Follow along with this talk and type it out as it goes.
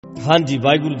ਹਾਂਜੀ,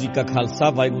 ਵਾਹਿਗੁਰੂ ਜੀ ਕਾ ਖਾਲਸਾ,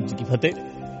 ਵਾਹਿਗੁਰੂ ਜੀ ਕੀ ਫਤਿਹ।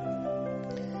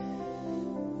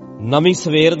 ਨਵੀਂ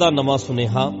ਸਵੇਰ ਦਾ ਨਵਾਂ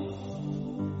ਸੁਨੇਹਾ।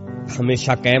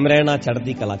 ਹਮੇਸ਼ਾ ਕਾਇਮ ਰਹਿਣਾ,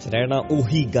 ਚੜ੍ਹਦੀ ਕਲਾ 'ਚ ਰਹਿਣਾ।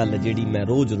 ਉਹੀ ਗੱਲ ਜਿਹੜੀ ਮੈਂ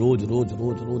ਰੋਜ਼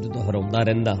ਦੁਹਰਾਉਂਦਾ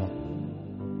ਰਹਿੰਦਾ ਹਾਂ।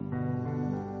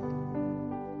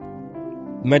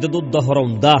 ਮੈਂ ਜਦੋਂ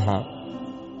ਦੁਹਰਾਉਂਦਾ ਹਾਂ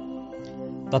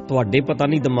ਤਾਂ ਤੁਹਾਡੇ ਪਤਾ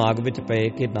ਨਹੀਂ ਦਿਮਾਗ ਵਿੱਚ ਪਏ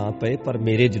ਕਿ ਨਾ ਪਏ, ਪਰ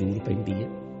ਮੇਰੇ ਜ਼ਰੂਰ ਪੈਂਦੀ ਹੈ।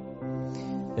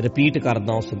 ਰਿਪੀਟ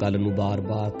ਕਰਦਾ ਉਸ ਗੱਲ ਨੂੰ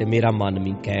ਬਾਰ-ਬਾਰ, ਤੇ ਮੇਰਾ ਮਨ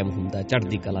ਵੀ ਕਾਇਮ ਹੁੰਦਾ,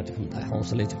 ਚੜ੍ਹਦੀ ਕਲਾ 'ਚ ਹੁੰਦਾ,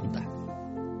 ਹੌਸਲੇ 'ਚ ਹੁੰਦਾ।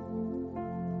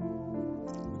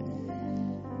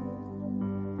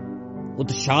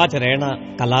 ਉਤਸ਼ਾਹ 'ਚ ਰਹਿਣਾ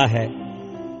ਕਲਾ ਹੈ।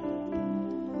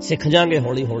 ਸਿੱਖ ਜਾਂਗੇ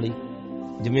ਹੌਲੀ ਹੌਲੀ।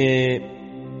 ਜਿਵੇਂ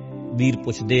ਵੀਰ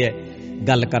ਪੁੱਛਦੇ ਹੈ,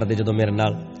 ਗੱਲ ਕਰਦੇ ਜਦੋਂ ਮੇਰੇ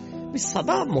ਨਾਲ, ਵੀ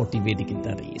ਸਦਾ ਮੋਟੀਵੇਟ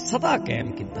ਕਿੱਦਾਂ ਰਹੀਏ, ਸਦਾ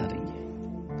ਕਾਇਮ ਕਿੱਦਾਂ ਰਹੀਏ।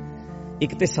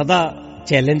 ਇੱਕ ਤੇ ਸਦਾ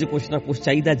ਚੈਲੰਜ ਕੁਛ ਨਾ ਕੁਛ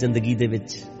ਚਾਹੀਦਾ ਜ਼ਿੰਦਗੀ ਦੇ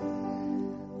ਵਿੱਚ,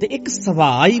 ਤੇ ਇੱਕ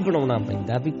ਸੁਭਾਅ ਹੀ ਬਣਾਉਣਾ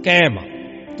ਪੈਂਦਾ ਵੀ ਕਾਇਮ ਆ।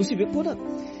 ਤੁਸੀਂ ਵੇਖੋ ਨਾ,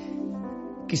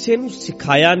 ਕਿਸੇ ਨੂੰ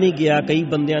ਸਿਖਾਇਆ ਨਹੀਂ ਗਿਆ, ਕਈ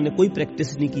ਬੰਦਿਆਂ ਨੇ ਕੋਈ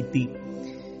ਪ੍ਰੈਕਟਿਸ ਨਹੀਂ ਕੀਤੀ,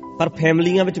 ਪਰ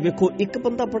ਫੈਮਲੀਆਂ ਵਿੱਚ ਵੇਖੋ ਇੱਕ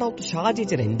ਬੰਦਾ ਬੜਾ ਉਤਸ਼ਾਹ ਜਿਹੇ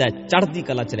 'ਚ ਰਹਿੰਦਾ, ਚੜ੍ਹਦੀ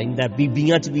ਕਲਾ 'ਚ ਰਹਿੰਦਾ।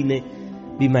 ਬੀਬੀਆਂ 'ਚ ਵੀ ਨੇ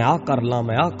ਵੀ ਮੈਂ ਆਹ ਕਰ ਲਾਂ,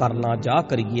 ਮੈਂ ਆਹ ਕਰ ਲਾਂ, ਜਾ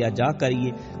ਕਰੀਏ, ਜਾ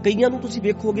ਕਰੀਏ। ਕਈਆਂ ਨੂੰ ਤੁਸੀਂ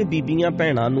ਵੇਖੋਗੇ, ਬੀਬੀਆਂ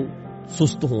ਭੈਣਾਂ ਨੂੰ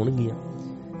ਸੁਸਤ ਹੋਣਗੀਆਂ,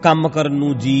 ਕੰਮ ਕਰਨ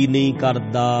ਨੂੰ ਜੀ ਨਹੀਂ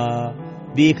ਕਰਦਾ,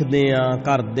 ਵੇਖਦੇ ਆ,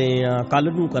 ਕਰਦੇ ਆ,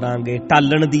 ਕੱਲ ਨੂੰ ਕਰਾਂਗੇ,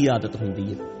 ਟਾਲਣ ਦੀ ਆਦਤ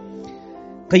ਹੁੰਦੀ ਹੈ।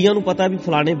 ਕਈਆਂ ਨੂੰ ਪਤਾ ਵੀ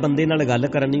ਫਲਾਣੇ ਬੰਦੇ ਨਾਲ ਗੱਲ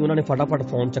ਕਰਨੀ, ਉਹਨਾਂ ਨੇ ਫਟਾਫਟ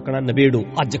ਫੋਨ ਚੱਕਣਾ, ਨਿਬੇੜੋ,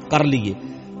 ਅੱਜ ਕਰ ਲਈਏ,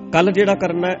 ਕੱਲ ਜਿਹੜਾ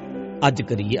ਕਰਨਾ ਅੱਜ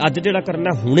ਕਰੀਏ, ਅੱਜ ਜਿਹੜਾ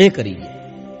ਕਰਨਾ ਹੁਣੇ ਕਰੀਏ।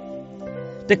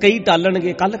 ਤੇ ਕਈ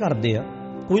ਟਾਲਣਗੇ, ਕੱਲ ਕਰਦੇ ਆ,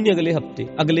 ਕੋਈ ਨਹੀਂ, ਅਗਲੇ ਹਫ਼ਤੇ,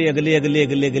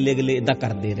 ਅਗਲੇ ਏਦਾਂ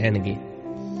ਕਰਦੇ ਰਹਿਣਗੇ।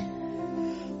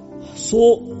 ਸੋ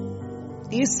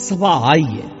ਇਹ ਸੁਭਾਅ ਹੀ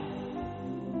ਹੈ।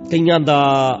 ਕਈਆਂ ਦਾ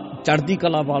ਚੜ੍ਹਦੀ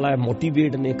ਕਲਾ ਵਾਲਾ ਹੈ,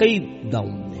 ਮੋਟੀਵੇਟ ਨੇ, ਕਈ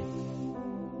ਡਾਊਨ ਨੇ।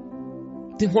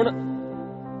 ਤੇ ਹੁਣ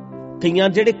ਕਈਆਂ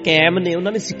ਜਿਹੜੇ ਕਾਇਮ ਨੇ,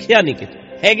 ਉਹਨਾਂ ਨੇ ਸਿੱਖਿਆ ਨਹੀਂ ਕਿਤੇ,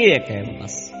 ਹੈਗੇ ਆ ਕਾਇਮ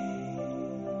ਬਸ।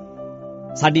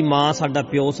 ਸਾਡੀ ਮਾਂ, ਸਾਡਾ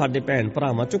ਪਿਓ, ਸਾਡੇ ਭੈਣ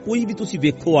ਭਰਾਵਾਂ ਚੋਂ ਕੋਈ ਵੀ ਤੁਸੀਂ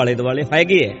ਵੇਖੋ ਆਲੇ ਦੁਆਲੇ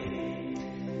ਹੈਗੇ ਆ।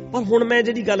 ਪਰ ਹੁਣ ਮੈਂ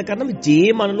ਜਿਹੜੀ ਗੱਲ ਕਰਨਾ, ਵੀ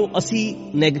ਜੇ ਮੰਨ ਲਓ ਅਸੀਂ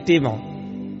ਨੈਗੇਟਿਵ ਆ,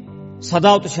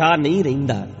 ਸਦਾ ਉਤਸ਼ਾਹ ਨਹੀਂ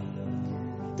ਰਹਿੰਦਾ,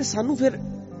 ਤੇ ਸਾਨੂੰ ਫਿਰ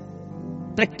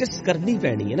ਪ੍ਰੈਕਟਿਸ ਕਰਨੀ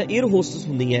ਪੈਣੀ ਹੈ ਨਾ। 에ਅਰ ਹੋਸਟਸ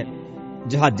ਹੁੰਦੀਆਂ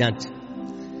ਜਹਾਜ਼ਾਂ 'ਚ,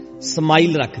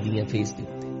 ਸਮਾਈਲ ਰੱਖਦੀਆਂ ਫੇਸ ਦੇ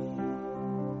ਉੱਤੇ।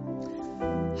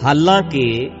 ਹਾਲਾਂਕਿ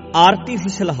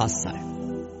ਆਰਟੀਫਿਸ਼ਲ ਹਾਸਾ ਹੈ,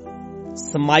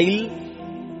 ਸਮਾਈਲ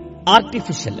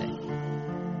ਆਰਟੀਫਿਸ਼ਲ ਹੈ,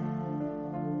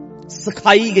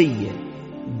 ਸਿਖਾਈ ਗਈ ਹੈ,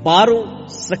 ਬਾਹਰੋਂ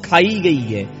ਸਿਖਾਈ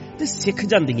ਗਈ ਹੈ, ਤੇ ਸਿੱਖ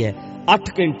ਜਾਂਦੀਆਂ।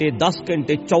 8 ਘੰਟੇ 10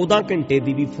 ਘੰਟੇ 14 ਘੰਟੇ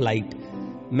ਦੀ ਵੀ ਫਲਾਈਟ,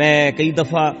 ਮੈਂ ਕਈ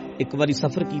ਦਫਾ ਇੱਕ ਵਾਰੀ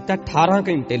ਸਫ਼ਰ ਕੀਤਾ, 18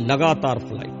 ਘੰਟੇ ਲਗਾਤਾਰ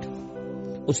ਫਲਾਈਟ,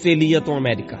 ਆਸਟ੍ਰੇਲੀਆ ਤੋਂ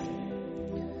ਅਮਰੀਕਾ,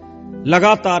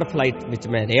 ਲਗਾਤਾਰ ਫਲਾਈਟ ਵਿੱਚ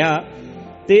ਮੈਂ ਰਿਹਾ।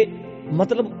 ਤੇ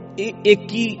ਮਤਲਬ ਇਹ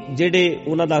ਇੱਕ ਹੀ ਜਿਹੜੇ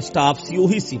ਉਹਨਾਂ ਦਾ ਸਟਾਫ ਸੀ,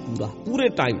 ਉਹੀ ਸੀ ਪੂਰੇ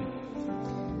ਟਾਈਮ,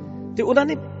 ਤੇ ਉਹਨਾਂ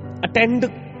ਨੇ ਅਟੈਂਡ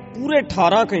ਪੂਰੇ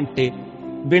 18 ਘੰਟੇ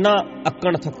ਬਿਨਾਂ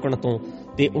ਅੱਕਣ ਥੱਕਣ ਤੋਂ,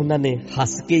 ਤੇ ਉਹਨਾਂ ਨੇ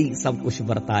ਹੱਸ ਕੇ ਹੀ ਸਭ ਕੁਝ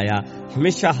ਵਰਤਾਇਆ,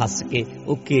 ਹਮੇਸ਼ਾ ਹੱਸ ਕੇ,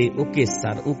 ਓਕੇ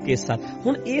ਸਰ।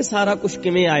 ਹੁਣ ਇਹ ਸਾਰਾ ਕੁਝ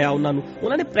ਕਿਵੇਂ ਆਇਆ ਉਹਨਾਂ ਨੂੰ?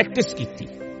 ਉਹਨਾਂ ਨੇ ਪ੍ਰੈਕਟਿਸ ਕੀਤੀ,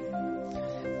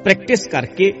 ਪ੍ਰੈਕਟਿਸ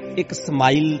ਕਰਕੇ ਇੱਕ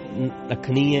ਸਮਾਈਲ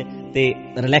ਰੱਖਣੀ ਹੈ ਤੇ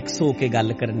ਰਿਲੈਕਸ ਹੋ ਕੇ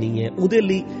ਗੱਲ ਕਰਨੀ ਹੈ। ਉਹਦੇ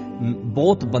ਲਈ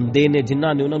ਬਹੁਤ ਬੰਦੇ ਨੇ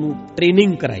ਜਿਨ੍ਹਾਂ ਨੇ ਉਹਨਾਂ ਨੂੰ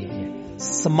ਟ੍ਰੇਨਿੰਗ ਕਰਾਈ ਹੈ,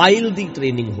 ਸਮਾਈਲ ਦੀ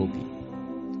ਟ੍ਰੇਨਿੰਗ ਹੋ ਗਈ,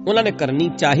 ਉਹਨਾਂ ਨੇ ਕਰਨੀ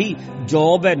ਚਾਹੀ।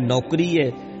 ਜੌਬ ਹੈ, ਨੌਕਰੀ ਹੈ,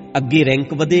 ਅੱਗੇ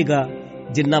ਰੈਂਕ ਵਧੇਗਾ,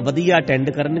 ਜਿੰਨਾ ਵਧੀਆ ਅਟੈਂਡ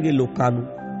ਕਰਨਗੇ ਲੋਕਾਂ ਨੂੰ,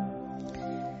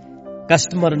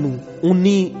 ਕਸਟਮਰ ਨੂੰ,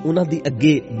 ਉਨੀ ਉਹਨਾਂ ਦੀ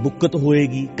ਅੱਗੇ ਬੁੱਕਤ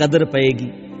ਹੋਏਗੀ, ਕਦਰ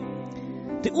ਪਏਗੀ।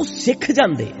 ਤੇ ਉਹ ਸਿੱਖ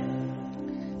ਜਾਂਦੇ,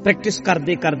 ਪ੍ਰੈਕਟਿਸ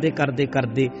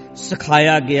ਕਰਦੇ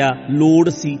ਸਿਖਾਇਆ ਗਿਆ, ਲੋੜ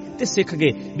ਸੀ, ਤੇ ਸਿੱਖ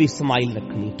ਗਏ ਵੀ ਸਮਾਈਲ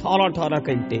ਰੱਖਣੀ 18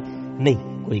 ਘੰਟੇ। ਨਹੀਂ,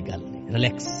 ਕੋਈ ਗੱਲ ਨਹੀਂ,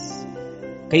 ਰਿਲੈਕਸ।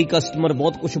 ਕਈ ਕਸਟਮਰ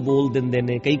ਬਹੁਤ ਕੁਝ ਬੋਲ ਦਿੰਦੇ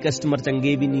ਨੇ, ਕਈ ਕਸਟਮਰ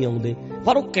ਚੰਗੇ ਵੀ ਨਹੀਂ ਆਉਂਦੇ,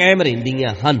 ਪਰ ਉਹ ਕਾਇਮ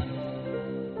ਰਹਿੰਦੀਆਂ ਹਨ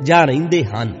ਜਾਂ ਰਹਿੰਦੇ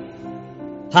ਹਨ,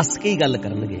 ਹੱਸ ਕੇ ਹੀ ਗੱਲ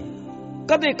ਕਰਨਗੇ,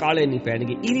 ਕਦੇ ਕਾਲੇ ਨਹੀਂ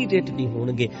ਪੈਣਗੇ, ਇਰੀਟੇਟ ਨਹੀਂ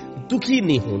ਹੋਣਗੇ, ਦੁਖੀ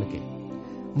ਨਹੀਂ ਹੋਣਗੇ।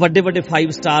 ਵੱਡੇ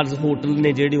 5 ਸਟਾਰਸ ਹੋਟਲ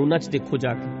ਨੇ ਜਿਹੜੇ, ਉਹਨਾਂ 'ਚ ਦੇਖੋ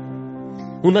ਜਾ ਕੇ,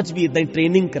 ਉਹਨਾਂ 'ਚ ਵੀ ਇਦਾਂ ਹੀ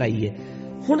ਟ੍ਰੇਨਿੰਗ ਕਰਾਈ ਹੈ।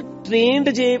 ਹੁਣ ਟ੍ਰੇਨਡ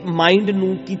ਜੇ ਮਾਈਂਡ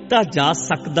ਨੂੰ ਕੀਤਾ ਜਾ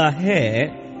ਸਕਦਾ ਹੈ,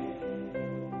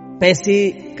 ਪੈਸੇ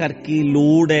ਕਰਕੇ,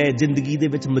 ਲੋੜ ਹੈ, ਜ਼ਿੰਦਗੀ ਦੇ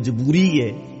ਵਿੱਚ ਮਜਬੂਰੀ ਹੈ,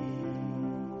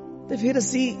 ਤੇ ਫਿਰ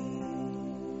ਅਸੀਂ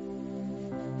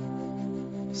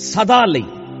ਸਦਾ ਲਈ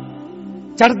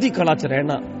ਚੜ੍ਹਦੀ ਕਲਾ 'ਚ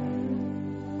ਰਹਿਣਾ,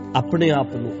 ਆਪਣੇ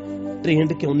ਆਪ ਨੂੰ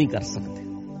ਟ੍ਰੇਨਡ ਕਿਉਂ ਨਹੀਂ ਕਰ ਸਕਦੇ?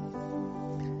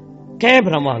 ਕਾਇਮ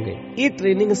ਰਵਾਂਗੇ। ਇਹ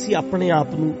ਟ੍ਰੇਨਿੰਗ ਅਸੀਂ ਆਪਣੇ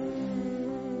ਆਪ ਨੂੰ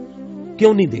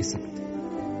ਕਿਉਂ ਨਹੀਂ ਦੇ ਸਕਦੇ?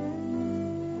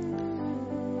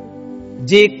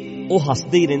 ਜੇ ਉਹ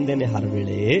ਹੱਸਦੇ ਹੀ ਰਹਿੰਦੇ ਨੇ ਹਰ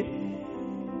ਵੇਲੇ,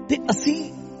 ਤੇ ਅਸੀਂ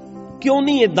ਕਿਉਂ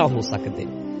ਨਹੀਂ ਏਦਾਂ ਹੋ ਸਕਦੇ?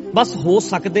 ਬਸ ਹੋ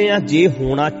ਸਕਦੇ ਆ ਜੇ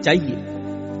ਹੋਣਾ ਚਾਹੀਏ।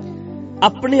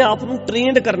 ਆਪਣੇ ਆਪ ਨੂੰ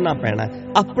ਟ੍ਰੇਨਡ ਕਰਨਾ ਪੈਣਾ,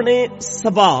 ਆਪਣੇ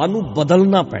ਸੁਭਾਅ ਨੂੰ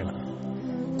ਬਦਲਣਾ ਪੈਣਾ।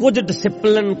 ਕੁਝ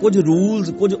ਡਿਸਿਪਲਿਨ, ਕੁਝ ਰੂਲਸ,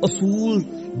 ਕੁਝ ਅਸੂਲ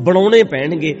ਬਣਾਉਣੇ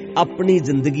ਪੈਣਗੇ ਆਪਣੀ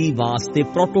ਜ਼ਿੰਦਗੀ ਵਾਸਤੇ।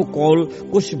 ਪ੍ਰੋਟੋਕੋਲ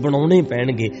ਕੁਝ ਬਣਾਉਣੇ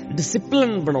ਪੈਣਗੇ,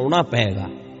 ਡਿਸਿਪਲਿਨ ਬਣਾਉਣਾ ਪਏਗਾ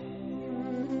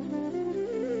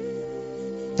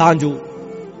ਤਾਂ ਜੋ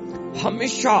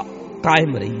ਹਮੇਸ਼ਾ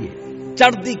ਕਾਇਮ ਰਹੀਏ,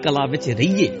 ਚੜ੍ਹਦੀ ਕਲਾ ਵਿੱਚ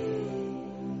ਰਹੀਏ,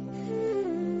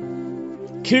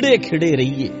 ਖਿੜੇ ਖਿੜੇ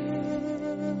ਰਹੀਏ।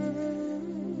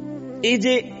 ਇਹ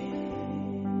ਜੇ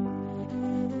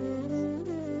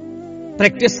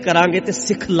ਪ੍ਰੈਕਟਿਸ ਕਰਾਂਗੇ ਤੇ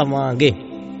ਸਿੱਖ ਲਵਾਂਗੇ।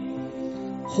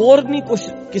 ਹੋਰ ਨਹੀਂ ਕੁਛ,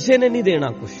 ਕਿਸੇ ਨੇ ਨਹੀਂ ਦੇਣਾ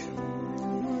ਕੁਛ।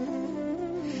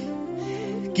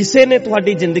 ਕਿਸੇ ਨੇ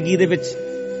ਤੁਹਾਡੀ ਜ਼ਿੰਦਗੀ ਦੇ ਵਿੱਚ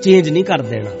ਚੇਂਜ ਨਹੀਂ ਕਰ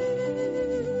ਦੇਣਾ,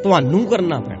 ਤੁਹਾਨੂੰ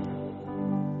ਕਰਨਾ ਪੈਣਾ।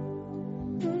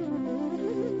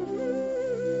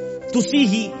 ਤੁਸੀਂ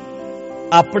ਹੀ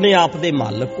ਆਪਣੇ ਆਪ ਦੇ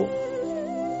ਮਾਲਕ ਹੋ।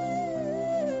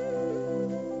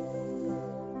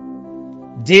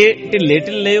 ਜੇ ਢਿੱਲੇ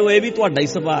ਢਿੱਲੇ ਹੋ, ਇਹ ਵੀ ਤੁਹਾਡਾ ਹੀ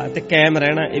ਸੁਭਾਅ, ਤੇ ਕਾਇਮ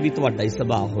ਰਹਿਣਾ ਇਹ ਵੀ ਤੁਹਾਡਾ ਹੀ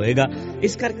ਸੁਭਾਅ ਹੋਏਗਾ।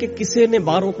 ਇਸ ਕਰਕੇ ਕਿਸੇ ਨੇ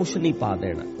ਬਾਹਰੋਂ ਕੁਛ ਨਹੀਂ ਪਾ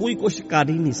ਦੇਣਾ, ਕੋਈ ਕੁਛ ਕਰ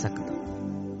ਹੀ ਨਹੀਂ ਸਕਦਾ।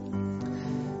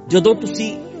 ਜਦੋਂ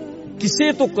ਤੁਸੀਂ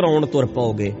ਕਿਸੇ ਤੋਂ ਕਰਾਉਣ ਤੁਰ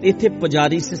ਪਾਓਗੇ, ਇੱਥੇ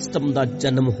ਪੁਜਾਰੀ ਸਿਸਟਮ ਦਾ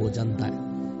ਜਨਮ ਹੋ ਜਾਂਦਾ ਹੈ।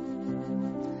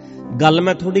 ਗੱਲ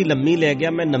ਮੈਂ ਥੋੜੀ ਲੰਮੀ ਲੈ ਗਿਆ,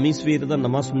 ਮੈਂ ਨਵੀਂ ਸਵੇਰ ਦਾ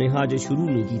ਨਵਾਂ ਸੁਨੇਹਾ ਅਜੇ ਸ਼ੁਰੂ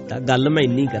ਨਹੀਂ ਕੀਤਾ। ਗੱਲ ਮੈਂ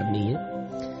ਇੰਨੀ ਕਰਨੀ ਹੈ,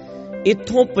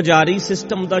 ਇੱਥੋਂ ਪੁਜਾਰੀ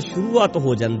ਸਿਸਟਮ ਦਾ ਸ਼ੁਰੂਆਤ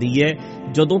ਹੋ ਜਾਂਦੀ ਹੈ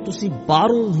ਜਦੋਂ ਤੁਸੀਂ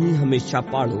ਬਾਹਰੋਂ ਹੀ ਹਮੇਸ਼ਾ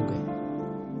ਭਾਲੋਗੇ,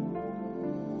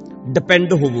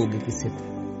 ਡਿਪੈਂਡ ਹੋਵੋਗੇ ਕਿਸੇ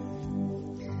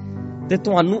ਤੇ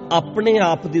ਤੁਹਾਨੂੰ ਆਪਣੇ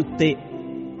ਆਪ ਦੇ ਉੱਤੇ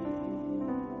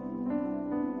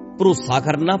ਭਰੋਸਾ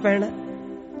ਕਰਨਾ ਪੈਣਾ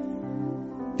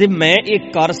ਤੇ ਮੈਂ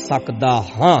ਇਹ ਕਰ ਸਕਦਾ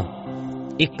ਹਾਂ,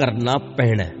 ਇਹ ਕਰਨਾ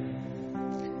ਪੈਣਾ।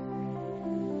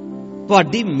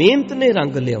 ਤੁਹਾਡੀ ਮਿਹਨਤ ਨੇ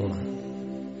ਰੰਗ ਲਿਆਉਣਾ।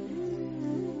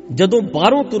 ਜਦੋਂ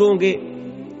ਬਾਹਰੋਂ ਤੁਰੋਗੇ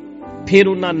ਫਿਰ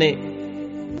ਉਹਨਾਂ ਨੇ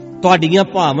ਤੁਹਾਡੀਆਂ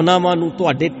ਭਾਵਨਾਵਾਂ ਨੂੰ,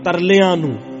 ਤੁਹਾਡੇ ਤਰਲਿਆਂ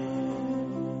ਨੂੰ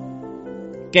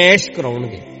ਕੈਸ਼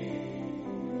ਕਰਾਉਣਗੇ।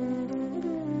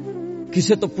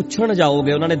 ਕਿਸੇ ਤੋਂ ਪੁੱਛਣ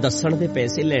ਜਾਓਗੇ, ਉਹਨਾਂ ਨੇ ਦੱਸਣ ਦੇ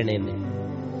ਪੈਸੇ ਲੈਣੇ ਨੇ।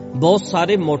 ਬਹੁਤ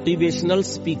ਸਾਰੇ ਮੋਟੀਵੇਸ਼ਨਲ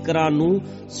ਸਪੀਕਰਾਂ ਨੂੰ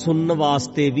ਸੁਣਨ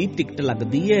ਵਾਸਤੇ ਵੀ ਟਿਕਟ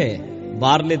ਲੱਗਦੀ ਹੈ।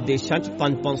 ਬਾਹਰਲੇ ਦੇਸ਼ਾਂ 'ਚ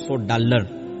 $500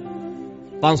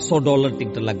 $500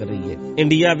 ਟਿਕਟ ਲੱਗ ਰਹੀ ਹੈ।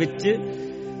 ਇੰਡੀਆ ਵਿੱਚ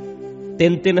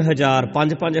 3-3 ਹਜ਼ਾਰ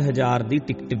 5-5 ਹਜ਼ਾਰ ਦੀ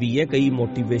ਟਿਕਟ ਵੀ ਹੈ ਕਈ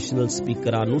ਮੋਟੀਵੇਸ਼ਨਲ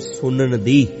ਸਪੀਕਰਾਂ ਨੂੰ ਸੁਣਨ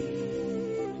ਦੀ।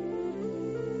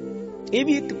 ਇਹ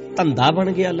ਵੀ ਇੱਕ ਧੰਦਾ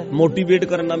ਬਣ ਗਿਆ, ਮੋਟੀਵੇਟ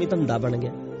ਕਰਨਾ ਵੀ ਧੰਦਾ ਬਣ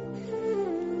ਗਿਆ,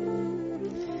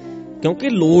 ਕਿਉਂਕਿ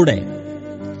ਲੋੜ ਹੈ।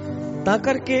 ਤਾਂ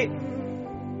ਕਰਕੇ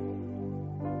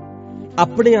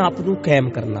ਆਪਣੇ ਆਪ ਨੂੰ ਕਾਇਮ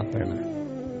ਕਰਨਾ ਪੈਣਾ।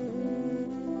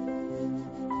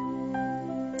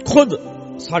 ਖੁਦ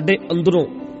ਸਾਡੇ ਅੰਦਰੋਂ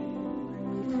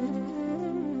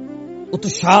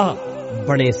ਉਤਸ਼ਾਹ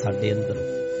ਬਣੇ, ਸਾਡੇ ਅੰਦਰੋਂ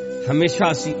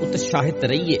ਹਮੇਸ਼ਾ ਅਸੀਂ ਉਤਸ਼ਾਹਿਤ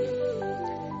ਰਹੀਏ,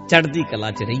 ਚੜ੍ਹਦੀ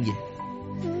ਕਲਾ 'ਚ ਰਹੀਏ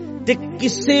ਤੇ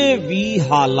ਕਿਸੇ ਵੀ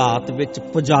ਹਾਲਾਤ ਵਿੱਚ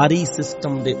ਪੁਜਾਰੀ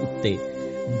ਸਿਸਟਮ ਦੇ ਉੱਤੇ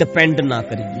ਡਿਪੈਂਡ ਨਾ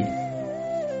ਕਰੀਏ।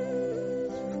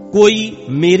 ਕੋਈ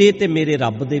ਮੇਰੇ ਤੇ ਮੇਰੇ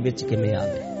ਰੱਬ ਦੇ ਵਿੱਚ ਕਿਵੇਂ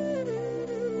ਆਵੇ,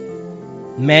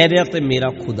 ਮੇਰਾ ਤੇ ਮੇਰਾ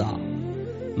ਖੁਦਾ,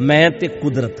 ਮੈਂ ਤੇ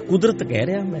ਕੁਦਰਤ। ਕੁਦਰਤ ਕਹਿ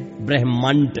ਰਿਹਾ ਮੈਂ,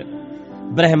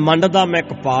 ਬ੍ਰਹਿਮੰਡ ਦਾ ਮੈਂ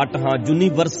ਇੱਕ ਪਾਰਟ ਹਾਂ,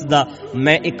 ਯੂਨੀਵਰਸ ਦਾ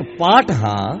ਮੈਂ ਇੱਕ ਪਾਰਟ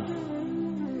ਹਾਂ।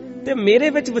 ਤੇ ਮੇਰੇ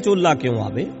ਵਿੱਚ ਵਿਚੋਲਾ ਕਿਉਂ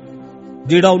ਆਵੇ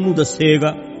ਜਿਹੜਾ ਉਹਨੂੰ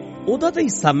ਦੱਸੇਗਾ? ਉਹਦਾ ਤਾਂ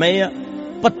ਹਿੱਸਾ ਮੈਂ ਆ।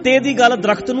 ਪੱਤੇ ਦੀ ਗੱਲ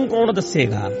ਦਰਖਤ ਨੂੰ ਕੌਣ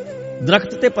ਦੱਸੇਗਾ?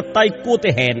 ਦਰਖਤ ਤੇ ਪੱਤਾ ਇੱਕੋ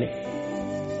ਤੇ ਹੈ ਨੇ।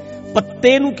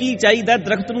 ਪੱਤੇ ਨੂੰ ਕੀ ਚਾਹੀਦਾ?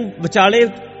 ਦਰਖਤ ਨੂੰ ਵਿਚਾਲੇ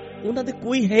ਉਹਨਾਂ ਦੇ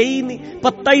ਕੋਈ ਹੈ ਹੀ ਨਹੀਂ।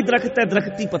 ਪੱਤਾ ਹੀ ਦਰਖਤ ਹੈ,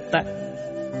 ਦਰਖਤ ਹੀ ਪੱਤਾ ਹੈ।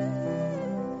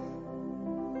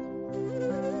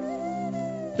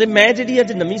 ਤੇ ਮੈਂ ਜਿਹੜੀ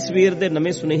ਅੱਜ ਨਵੀਂ ਸਵੇਰ ਦੇ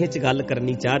ਨਵੇਂ ਸੁਨੇਹੇ 'ਚ ਗੱਲ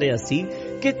ਕਰਨੀ ਚਾਹ ਰਿਹਾ ਸੀ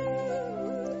ਕਿ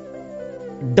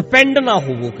ਡਿਪੈਂਡ ਨਾ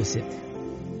ਹੋਵੋ ਕਿਸੇ ਤੇ।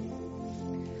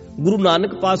 ਗੁਰੂ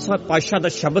ਨਾਨਕ ਪਾਤਸ਼ਾਹ ਦਾ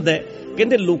ਸ਼ਬਦ ਹੈ,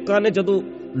 ਕਹਿੰਦੇ ਲੋਕਾਂ ਨੇ ਜਦੋਂ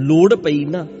ਲੋੜ ਪਈ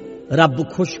ਨਾ ਰੱਬ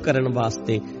ਖੁਸ਼ ਕਰਨ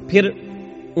ਵਾਸਤੇ, ਫਿਰ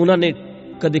ਉਹਨਾਂ ਨੇ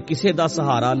ਕਦੇ ਕਿਸੇ ਦਾ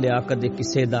ਸਹਾਰਾ ਲਿਆ, ਕਦੇ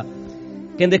ਕਿਸੇ ਦਾ।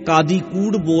 ਕਹਿੰਦੇ ਕਾਦੀ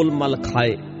ਕੂੜ ਬੋਲ ਮਲ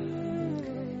ਖਾਏ,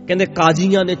 ਕਹਿੰਦੇ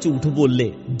ਕਾਜ਼ੀਆਂ ਨੇ ਝੂਠ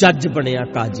ਬੋਲੇ, ਜੱਜ ਬਣਿਆ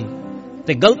ਕਾਜੀ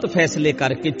ਤੇ ਗਲਤ ਫੈਸਲੇ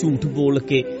ਕਰਕੇ ਝੂਠ ਬੋਲ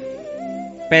ਕੇ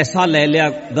ਪੈਸਾ ਲੈ ਲਿਆ,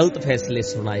 ਗਲਤ ਫੈਸਲੇ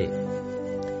ਸੁਣਾਏ।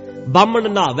 ਬਾਹਮਣ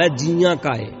ਨਹਾਵੇ ਜੀਆਂ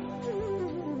ਕਾਏ,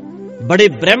 ਬੜੇ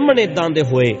ਬ੍ਰਾਹਮਣ ਏਦਾਂ ਦੇ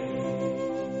ਹੋਏ।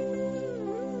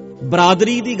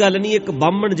 ਬਰਾਦਰੀ ਦੀ ਗੱਲ ਨਹੀਂ, ਇੱਕ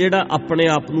ਬਾਹਮਣ ਜਿਹੜਾ ਆਪਣੇ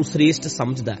ਆਪ ਨੂੰ ਸ੍ਰੇਸ਼ਟ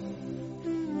ਸਮਝਦਾ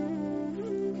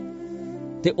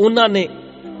ਤੇ ਉਹਨਾਂ ਨੇ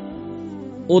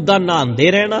ਉਹਦਾ ਨਹਾਉਂਦੇ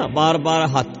ਰਹਿਣਾ, ਬਾਰ-ਬਾਰ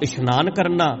ਹੱਥ ਇਸ਼ਨਾਨ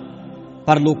ਕਰਨਾ,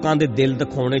 ਪਰ ਲੋਕਾਂ ਦੇ ਦਿਲ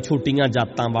ਦਿਖਾਉਣੇ, ਛੋਟੀਆਂ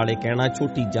ਜਾਤਾਂ ਵਾਲੇ ਕਹਿਣਾ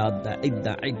ਛੋਟੀ ਜਾਤ ਦਾ,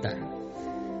 ਏਦਾਂ ਏਦਾਂ।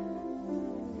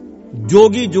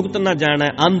 ਜੋਗੀ ਜੁਗਤ ਨਾ ਜਾਣਾ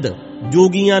ਅੰਧ,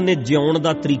 ਜੋਗੀਆਂ ਨੇ ਜਿਉਣ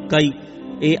ਦਾ ਤਰੀਕਾ ਹੀ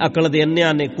ਇਹ ਅਕਲ ਦੇ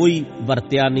ਅੰਨਿਆਂ ਨੇ ਕੋਈ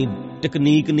ਵਰਤਿਆ ਨਹੀਂ,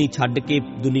 ਟੈਕਨੀਕ ਨਹੀਂ, ਛੱਡ ਕੇ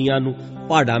ਦੁਨੀਆ ਨੂੰ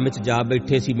ਪਹਾੜਾਂ ਵਿੱਚ ਜਾ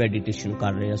ਬੈਠੇ ਸੀ, ਮੈਡੀਟੇਸ਼ਨ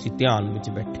ਕਰ ਰਹੇ ਅਸੀਂ, ਧਿਆਨ ਵਿੱਚ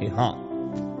ਬੈਠੇ ਹਾਂ।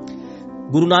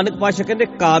 ਗੁਰੂ ਨਾਨਕ ਪਾਤਸ਼ਾਹ ਕਹਿੰਦੇ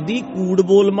ਕਾਦੀ ਕੂੜ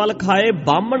ਬੋਲ ਮਲ ਖਾਏ,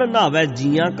 ਬਾਹਮਣ ਨਹਾਵੇ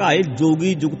ਜੀਆਂ ਘਾਏ,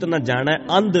 ਜੋਗੀ ਜੁਗਤ ਨਾ ਜਾਣਾ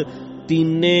ਅੰਧ,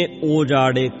 तीने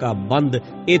उजाड़े का बंद,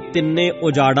 ये तिन्ने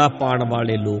उजाड़ा पाण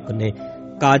वाले लोग ने।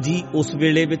 काजी उस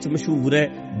वेले विच मशहूर है,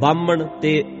 बामण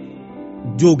ते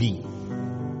जोगी,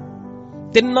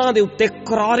 तिन्नां दे उत्ते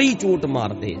करारी चोट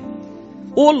मारदे है।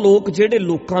 ਉਹ ਲੋਕ ਜਿਹੜੇ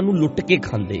ਲੋਕਾਂ ਨੂੰ ਲੁੱਟ ਕੇ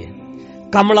ਖਾਂਦੇ ਆ,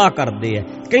 ਕਮਲਾ ਕਰਦੇ ਆ।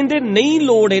 ਕਹਿੰਦੇ ਨਹੀਂ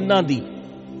ਲੋੜ ਇਹਨਾਂ ਦੀ,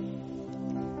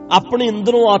 ਆਪਣੇ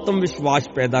ਅੰਦਰੋਂ ਆਤਮ ਵਿਸ਼ਵਾਸ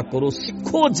ਪੈਦਾ ਕਰੋ,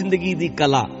 ਸਿੱਖੋ ਜ਼ਿੰਦਗੀ ਦੀ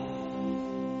ਕਲਾ,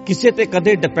 ਕਿਸੇ ਤੇ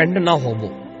ਕਦੇ ਡਿਪੈਂਡ ਨਾ ਹੋਵੋ,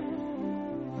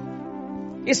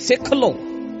 ਇਹ ਸਿੱਖ ਲਓ।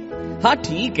 ਹਾਂ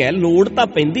ਠੀਕ ਹੈ, ਲੋੜ ਤਾਂ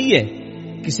ਪੈਂਦੀ ਹੈ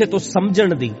ਕਿਸੇ ਤੋਂ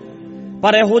ਸਮਝਣ ਦੀ,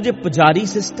 ਪਰ ਇਹੋ ਜਿਹੇ ਪੁਜਾਰੀ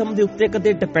ਸਿਸਟਮ ਦੇ ਉੱਤੇ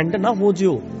ਕਦੇ ਡਿਪੈਂਡ ਨਾ ਹੋ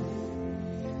ਜਿਓ,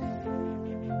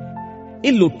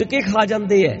 ਇਹ ਲੁੱਟ ਕੇ ਖਾ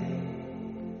ਜਾਂਦੇ ਐ।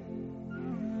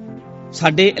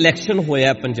 ਸਾਡੇ ਇਲੈਕਸ਼ਨ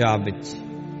ਹੋਇਆ ਪੰਜਾਬ ਵਿੱਚ,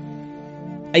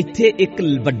 ਇੱਥੇ ਇੱਕ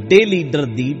ਵੱਡੇ ਲੀਡਰ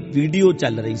ਦੀ ਵੀਡੀਓ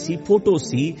ਚੱਲ ਰਹੀ ਸੀ, ਫੋਟੋ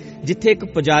ਸੀ, ਜਿੱਥੇ ਇੱਕ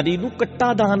ਪੁਜਾਰੀ ਨੂੰ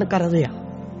ਕੱਟਾ ਦਾਨ ਕਰ ਰਿਹਾ।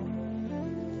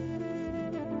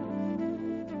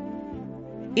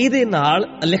 ਇਹਦੇ ਨਾਲ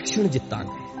ਇਲੈਕਸ਼ਨ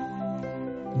ਜਿੱਤਾਂਗੇ।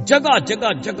 ਜਗ੍ਹਾ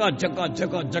ਜਗ੍ਹਾ ਜਗ੍ਹਾ ਜਗ੍ਹਾ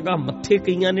ਜਗ੍ਹਾ ਜਗ੍ਹਾ ਮੱਥੇ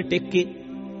ਕਈਆਂ ਨੇ ਟੇਕੇ,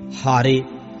 ਹਾਰੇ,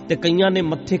 ਤੇ ਕਈਆਂ ਨੇ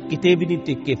ਮੱਥੇ ਕਿਤੇ ਵੀ ਨਹੀਂ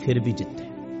ਟੇਕੇ, ਫਿਰ ਵੀ ਜਿੱਤੇ।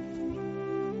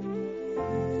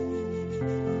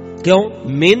 ਕਿਉਂ?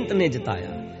 ਮਿਹਨਤ ਨੇ ਜਿਤਾਇਆ।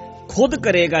 ਖੁਦ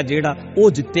ਕਰੇਗਾ ਜਿਹੜਾ,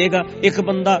 ਉਹ ਜਿੱਤੇਗਾ। ਇੱਕ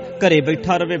ਬੰਦਾ ਘਰੇ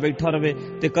ਬੈਠਾ ਰਵੇ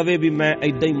ਤੇ ਕਵੇ ਵੀ ਮੈਂ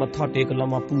ਏਦਾਂ ਹੀ ਮੱਥਾ ਟੇਕ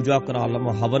ਲਵਾਂ, ਪੂਜਾ ਕਰਾ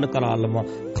ਲਵਾਂ, ਹਵਨ ਕਰਾ ਲਵਾਂ,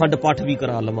 ਖੰਡ ਪਾਠ ਵੀ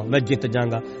ਕਰਾ ਲਵਾਂ, ਮੈਂ ਜਿੱਤ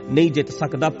ਜਾਗਾ। ਨਹੀਂ ਜਿੱਤ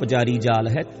ਸਕਦਾ। ਪੁਜਾਰੀ ਜਾਲ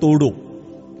ਹੈ, ਤੋੜੋ।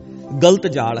 ਗਲਤ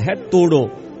ਜਾਲ ਹੈ, ਤੋੜੋ।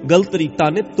 ਗਲਤ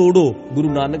ਰੀਤਾਂ ਨੇ, ਤੋੜੋ। ਗੁਰੂ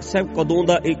ਨਾਨਕ ਸਾਹਿਬ ਕਦੋਂ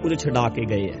ਦਾ ਇਹ ਕੁਝ ਛਡਾ ਕੇ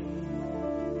ਗਏ ਹੈ।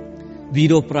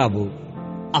 ਵੀਰੋ ਭਰਾਵੋ,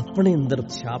 ਆਪਣੇ ਅੰਦਰ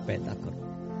ਉਤਸ਼ਾਹ ਪੈਦਾ ਕਰੋ।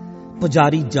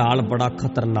 ਪੁਜਾਰੀ ਜਾਲ ਬੜਾ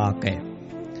ਖਤਰਨਾਕ ਹੈ।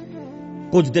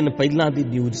 ਕੁਝ ਦਿਨ ਪਹਿਲਾਂ ਦੀ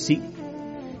ਨਿਊਜ਼ ਸੀ,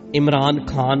 ਇਮਰਾਨ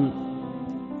ਖਾਨ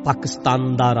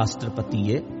ਪਾਕਿਸਤਾਨ ਦਾ ਰਾਸ਼ਟਰਪਤੀ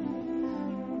ਹੈ,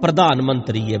 ਪ੍ਰਧਾਨ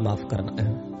ਮੰਤਰੀ ਹੈ, ਮਾਫ ਕਰਨਾ,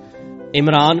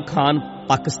 ਇਮਰਾਨ ਖਾਨ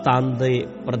ਪਾਕਿਸਤਾਨ ਦੇ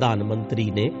ਪ੍ਰਧਾਨ ਮੰਤਰੀ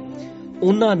ਨੇ।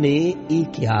 ਉਹਨਾਂ ਨੇ ਇਹ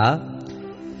ਕਿਹਾ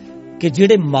ਕਿ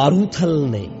ਜਿਹੜੇ ਮਾਰੂਥਲ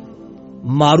ਨੇ,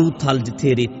 ਮਾਰੂਥਲ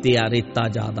ਜਿੱਥੇ ਰੇਤਾ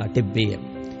ਜ਼ਿਆਦਾ, ਟਿੱਬੇ ਆ,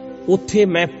 ਉੱਥੇ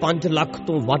ਮੈਂ 5 ਲੱਖ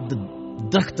ਤੋਂ ਵੱਧ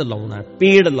ਦਰਖਤ ਲਾਉਣਾ,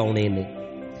 ਪੇੜ ਲਾਉਣੇ ਨੇ,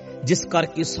 ਜਿਸ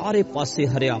ਕਰਕੇ ਸਾਰੇ ਪਾਸੇ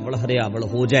ਹਰਿਆਵਲ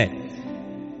ਹੋ ਜਾਏ।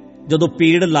 ਜਦੋਂ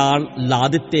ਪੇੜ ਲਾ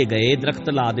ਦਿੱਤੇ ਗਏ, ਦਰਖਤ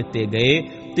ਲਾ ਦਿੱਤੇ ਗਏ,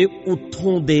 ਤੇ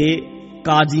ਉੱਥੋਂ ਦੇ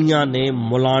ਕਾਜ਼ੀਆਂ ਨੇ,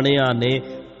 ਮੁਲਾਣਿਆਂ ਨੇ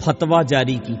ਫਤਵਾ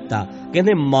ਜਾਰੀ ਕੀਤਾ,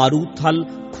 ਕਹਿੰਦੇ ਮਾਰੂਥਲ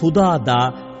ਖੁਦਾ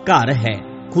ਦਾ ਘਰ ਹੈ,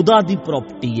 ਖੁਦਾ ਦੀ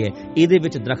ਪ੍ਰਾਪਰਟੀ ਹੈ, ਇਹਦੇ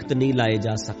ਵਿੱਚ ਦਰਖਤ ਨਹੀਂ ਲਾਏ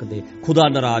ਜਾ ਸਕਦੇ, ਖੁਦਾ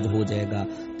ਨਾਰਾਜ਼ ਹੋ ਜਾਏਗਾ।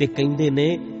 ਤੇ ਕਹਿੰਦੇ ਨੇ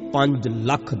 5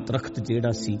 ਲੱਖ ਦਰਖਤ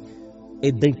ਜਿਹੜਾ ਸੀ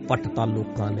ਏਦਾਂ ਹੀ ਪੱਟਤਾ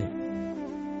ਲੋਕਾਂ ਨੇ।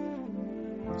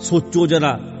 ਸੋਚੋ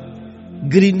ਜਰਾ,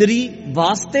 ਗ੍ਰੀਨਰੀ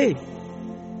ਵਾਸਤੇ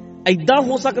ਏਦਾਂ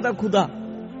ਹੋ ਸਕਦਾ ਖੁਦਾ?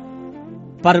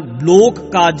 ਪਰ ਲੋਕ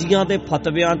ਕਾਜ਼ੀਆਂ ਦੇ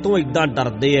ਫਤਵਿਆਂ ਤੋਂ ਏਦਾਂ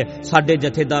ਡਰਦੇ ਐ। ਸਾਡੇ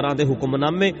ਜਥੇਦਾਰਾਂ ਦੇ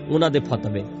ਹੁਕਮਨਾਮੇ, ਉਹਨਾਂ ਦੇ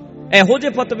ਫਤਵੇ, ਇਹੋ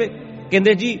ਜਿਹੇ ਫਤਵੇ,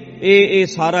 ਕਹਿੰਦੇ ਜੀ ਇਹ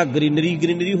ਸਾਰਾ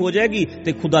ਗ੍ਰੀਨਰੀ ਹੋ ਜਾਏਗੀ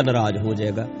ਤੇ ਖੁਦਾ ਨਾਰਾਜ਼ ਹੋ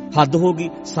ਜਾਏਗਾ। ਹੱਦ ਹੋ ਗਈ।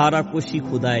 ਸਾਰਾ ਕੁਛ ਹੀ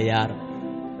ਖੁਦਾ ਹੈ ਯਾਰ।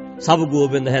 ਸਭ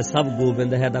ਗੋਬਿੰਦ ਹੈ, ਸਭ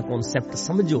ਗੋਬਿੰਦ ਹੈ ਦਾ ਕਨਸੈਪਟ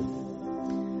ਸਮਝੋ।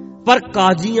 ਪਰ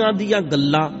ਕਾਜ਼ੀਆਂ ਦੀਆਂ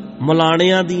ਗੱਲਾਂ,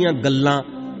 ਮਲਾਣਿਆਂ ਦੀਆਂ ਗੱਲਾਂ,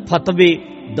 ਫਤਵੇ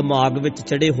ਦਿਮਾਗ ਵਿੱਚ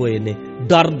ਚੜੇ ਹੋਏ ਨੇ।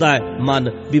 ਡਰਦਾ ਹੈ ਮਨ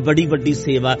ਵੀ ਬੜੀ ਵੱਡੀ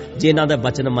ਸੇਵਾ ਜੇ ਇਹਨਾਂ ਦਾ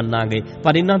ਬਚਨ ਮੰਨਾਂਗੇ,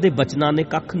 ਪਰ ਇਹਨਾਂ ਦੇ ਬਚਨਾਂ ਨੇ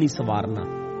ਕੱਖ ਨਹੀਂ ਸਵਾਰਨਾ।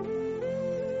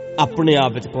 ਆਪਣੇ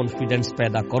ਆਪ ਵਿੱਚ ਕੌਨਫੀਡੈਂਸ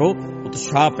ਪੈਦਾ ਕਰੋ,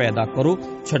 ਉਤਸ਼ਾਹ ਪੈਦਾ ਕਰੋ।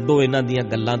 ਛੱਡੋ ਇਹਨਾਂ ਦੀਆਂ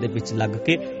ਗੱਲਾਂ ਦੇ ਵਿੱਚ ਲੱਗ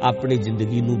ਕੇ ਆਪਣੀ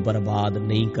ਜ਼ਿੰਦਗੀ ਨੂੰ ਬਰਬਾਦ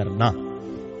ਨਹੀਂ ਕਰਨਾ।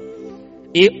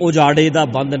 ਇਹ ਉਜਾੜੇ ਦਾ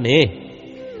ਬੰਦ ਨੇ।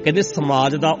 ਕਹਿੰਦੇ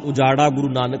ਸਮਾਜ ਦਾ ਉਜਾੜਾ ਗੁਰੂ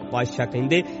ਨਾਨਕ ਪਾਤਸ਼ਾਹ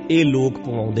ਕਹਿੰਦੇ ਇਹ ਲੋਕ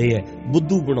ਪਵਾਉਂਦੇ ਐ,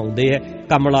 ਬੁੱਧੂ ਬਣਾਉਂਦੇ ਐ,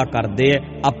 ਕਮਲਾ ਕਰਦੇ ਐ,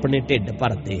 ਆਪਣੇ ਢਿੱਡ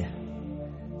ਭਰਦੇ ਐ।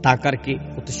 ਤਾਂ ਕਰਕੇ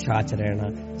ਉਤਸ਼ਾਹ 'ਚ ਰਹਿਣਾ,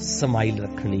 ਸਮਾਈਲ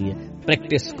ਰੱਖਣੀ ਹੈ।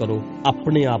 ਪ੍ਰੈਕਟਿਸ ਕਰੋ,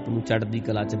 ਆਪਣੇ ਆਪ ਨੂੰ ਚੜ੍ਹਦੀ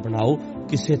ਕਲਾ 'ਚ ਬਣਾਓ,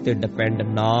 ਕਿਸੇ ਤੇ ਡਿਪੈਂਡ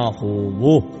ਨਾ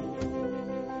ਹੋਵੋ।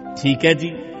 ਠੀਕ ਹੈ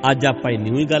ਜੀ। ਅੱਜ ਆਪਾਂ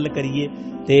ਇੰਨੀ ਹੀ ਗੱਲ ਕਰੀਏ।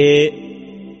 ਤੇ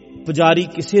ਪੁਜਾਰੀ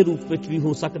ਕਿਸੇ ਰੂਪ ਵਿੱਚ ਵੀ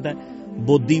ਹੋ ਸਕਦਾ,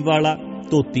 ਬੋਦੀ ਵਾਲਾ,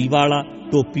 ਧੋਤੀ ਵਾਲਾ,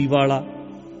 ਟੋਪੀ ਵਾਲਾ,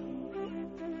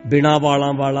 ਬਿਨਾਂ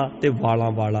ਵਾਲਾਂ ਵਾਲਾ ਤੇ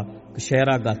ਵਾਲਾਂ ਵਾਲਾ,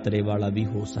 ਕਸ਼ਹਿਰਾ ਗਾਤਰੇ ਵਾਲਾ ਵੀ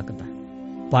ਹੋ ਸਕਦਾ।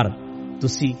 ਪਰ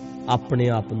ਤੁਸੀਂ ਆਪਣੇ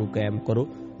ਆਪ ਨੂੰ ਕਾਇਮ ਕਰੋ,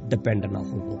 ਡਿਪੈਂਡ ਨਾ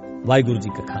ਹੋਵੋ। ਵਾਹਿਗੁਰੂ ਜੀ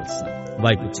ਕਾ ਖਾਲਸਾ,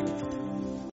 ਵਾਹਿਗੁਰੂ ਜੀ ਕੀ ਫਤਿਹ।